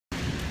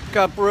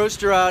Got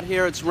Brewster out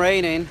here, it's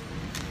raining.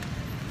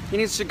 He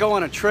needs to go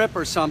on a trip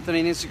or something.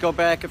 He needs to go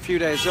back a few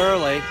days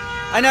early.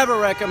 I never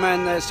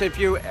recommend this. If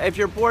you're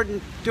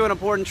doing a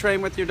board and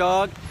train with your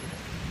dog,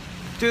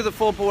 do the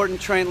full board and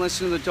train,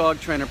 listen to the dog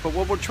trainer. But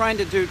what we're trying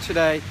to do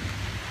today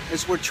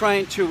is we're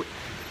trying to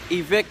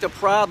evict a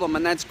problem,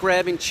 and that's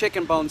grabbing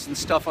chicken bones and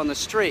stuff on the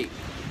street.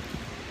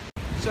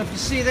 So if you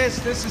see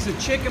this is a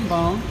chicken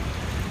bone,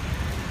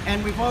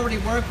 and we've already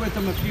worked with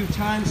him a few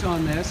times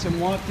on this and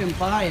walked him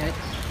by it.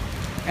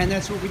 And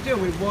that's what we do.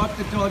 We walk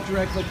the dog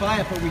directly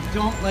by it, but we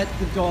don't let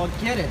the dog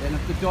get it. And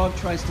if the dog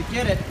tries to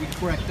get it, we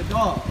correct the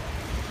dog.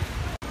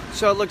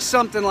 So it looks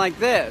something like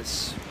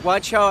this.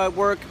 Watch how I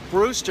work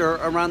Brewster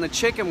around the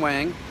chicken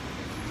wing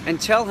and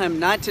tell him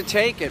not to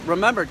take it.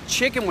 Remember,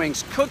 chicken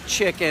wings, cooked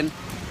chicken,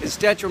 is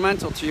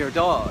detrimental to your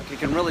dog. It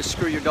can really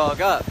screw your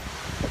dog up.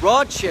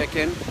 Raw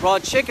chicken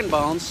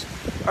bones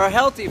are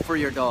healthy for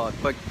your dog,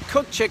 but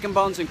cooked chicken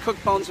bones and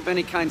cooked bones of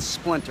any kind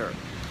splinter.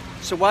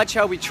 So watch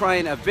how we try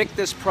and evict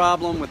this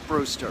problem with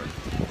Brewster.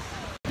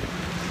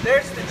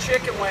 There's the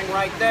chicken wing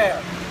right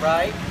there,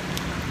 right?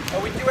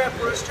 And we do have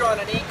Brewster on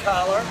an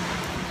e-collar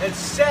that's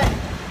set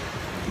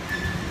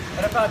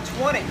at about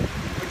 20,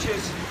 which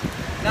is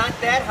not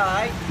that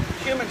high.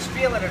 Humans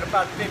feel it at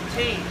about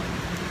 15.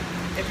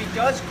 If he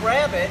does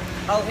grab it,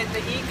 I'll hit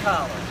the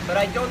e-collar, but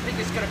I don't think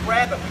he's gonna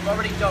grab it. We've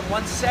already done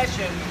one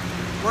session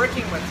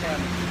working with him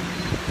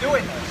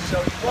doing this. So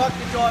walk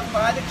the dog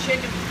by the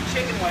chicken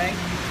wing,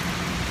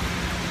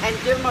 and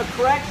give him a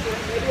correction,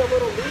 maybe a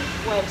little leash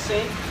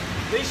flexing.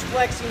 Leash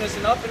flexing is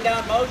an up and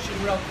down motion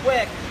real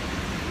quick.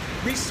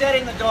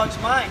 Resetting the dog's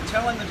mind,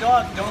 telling the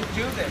dog, don't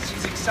do this.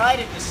 He's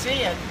excited to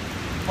see it,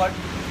 but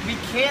we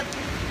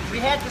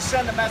had to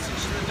send a message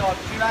to the dog,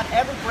 do not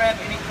ever grab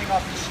anything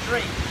off the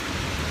street.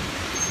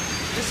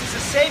 This is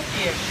a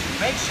safety issue.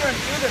 Make sure and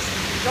do this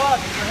with your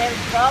dog. If you're having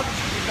problems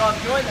with your dog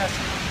doing this,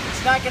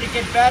 it's not gonna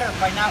get better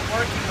by not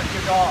working with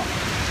your dog.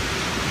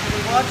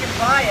 When you're walking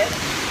by it,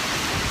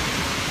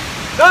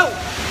 go!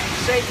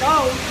 Say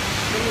no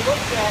when you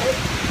look at it,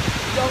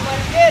 don't let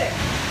him get it.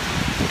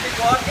 If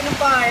you're walking him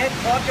by it,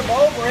 walk him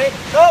over it,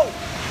 go!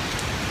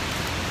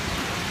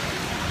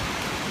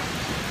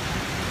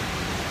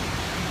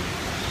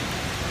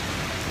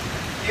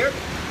 Here,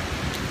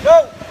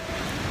 go!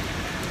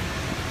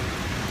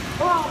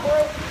 Come on,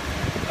 Brew!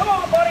 Come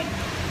on, buddy!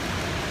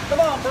 Come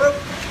on, Brew!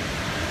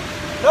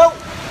 Go!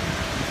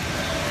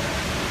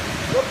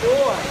 Good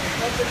boy,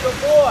 that's a good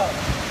boy.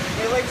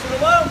 He leaves him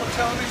alone, we'll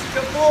tell him he's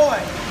a good boy.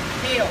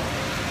 Heel.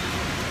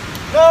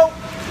 No.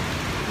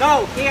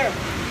 No, here.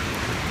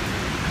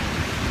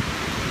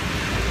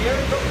 Here,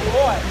 good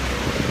boy.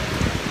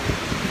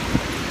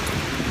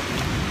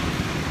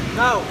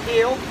 No,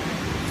 heel.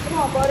 Come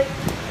on, buddy.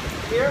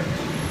 Here.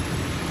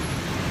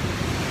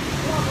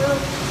 Come on, bro.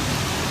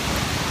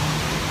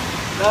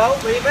 No,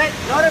 leave it.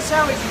 Notice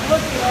how he's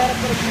looking at it,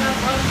 but he's not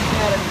looking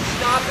at it. He's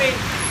stopping.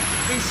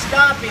 He's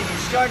stopping.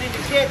 He's starting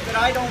to get that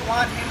I don't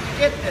want him to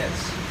get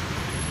this.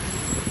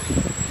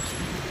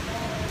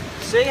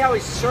 See how he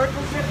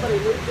circles it, but he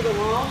leaves it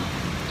alone?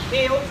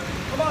 Heel.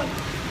 Come on.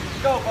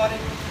 Go, buddy.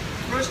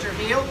 Brewster,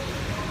 heel.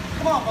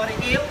 Come on, buddy.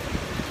 Heel.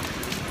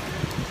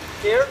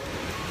 Here.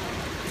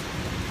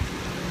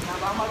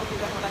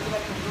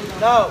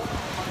 No.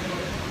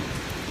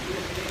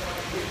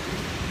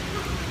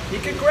 He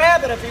could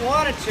grab it if he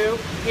wanted to.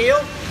 Heel.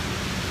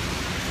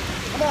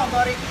 Come on,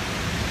 buddy.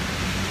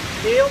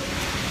 Heel.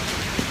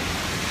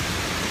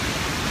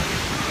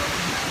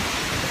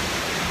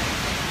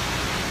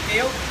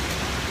 Heel.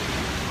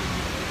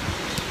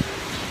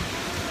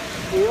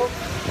 Heel.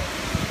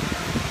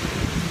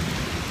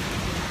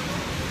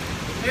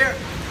 Here.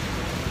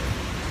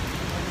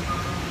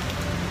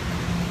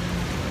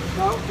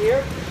 No,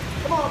 here.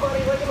 Come on,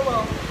 buddy, leave it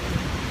alone.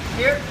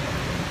 Here.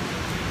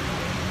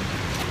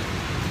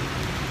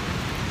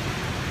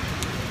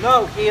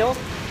 No, heel.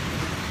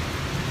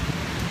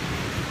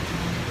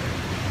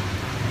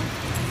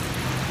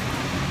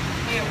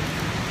 Heel.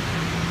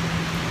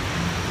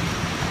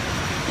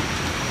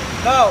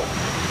 No.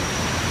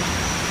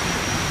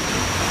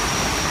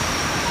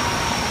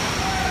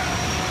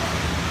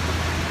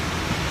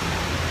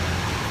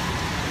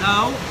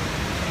 No.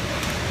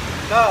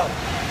 No.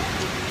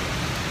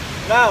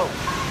 No.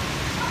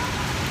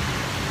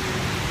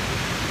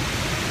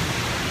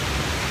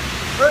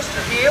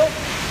 Brewster, heel.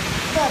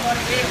 Come on,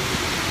 buddy, heel.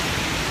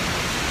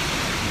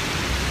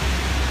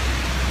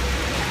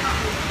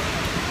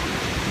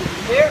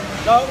 Here.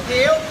 No,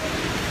 heel.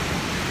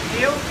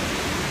 Heel.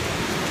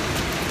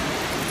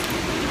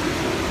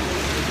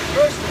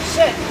 Brewster,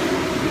 sit.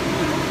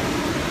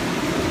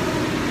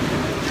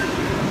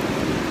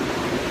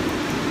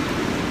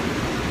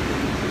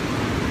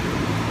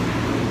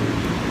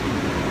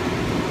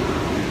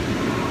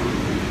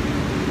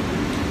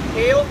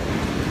 Heel.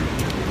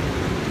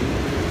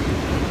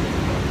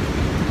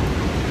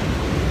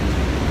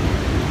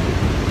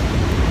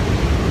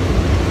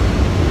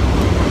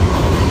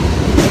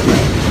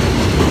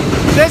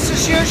 This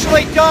is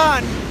usually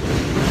done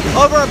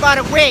over about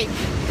a week,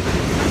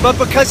 but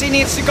because he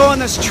needs to go on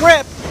this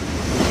trip,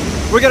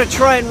 we're going to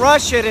try and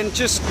rush it and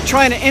just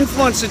trying to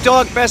influence the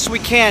dog best we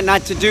can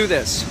not to do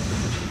this.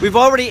 We've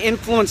already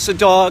influenced the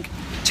dog,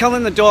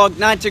 telling the dog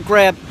not to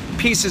grab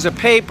pieces of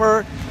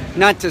paper,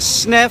 not to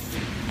sniff.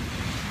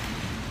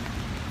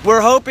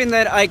 We're hoping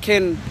that I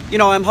can,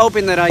 I'm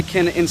hoping that I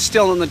can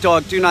instill in the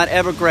dog, do not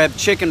ever grab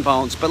chicken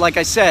bones. But like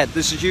I said,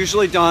 this is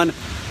usually done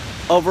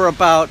over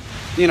about,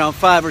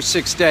 5 or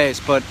 6 days,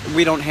 but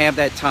we don't have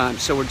that time,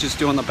 so we're just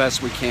doing the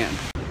best we can.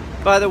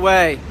 By the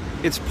way,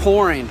 it's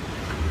pouring.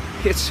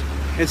 It's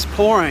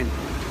pouring.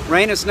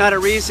 Rain is not a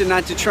reason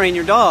not to train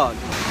your dog.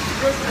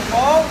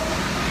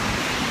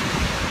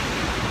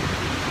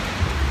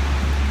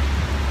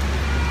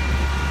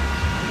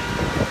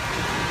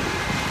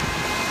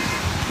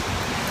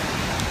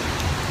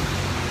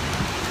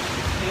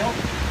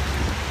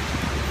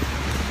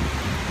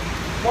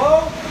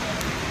 Whoa!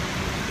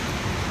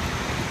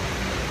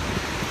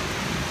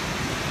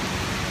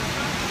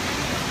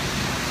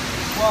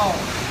 Whoa!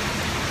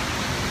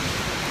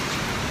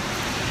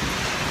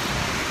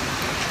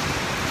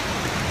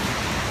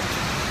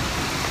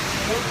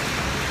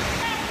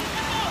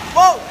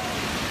 Whoa!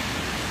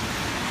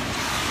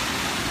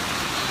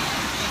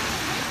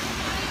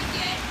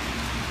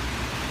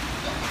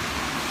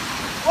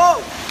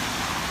 Whoa!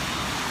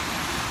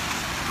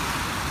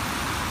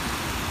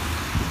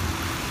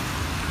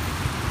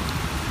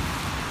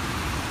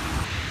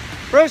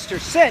 Brewster,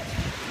 sit.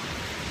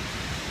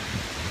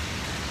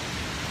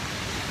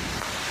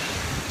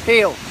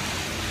 Heel.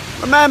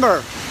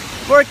 Remember,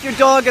 work your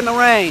dog in the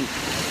rain.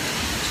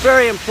 It's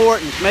very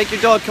important. Make your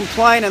dog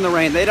compliant in the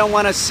rain. They don't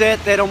want to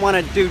sit. They don't want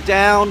to do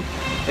down.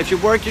 If you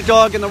work your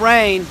dog in the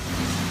rain,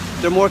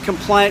 they're more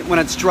compliant when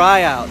it's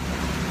dry out.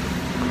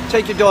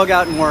 Take your dog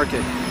out and work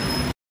it.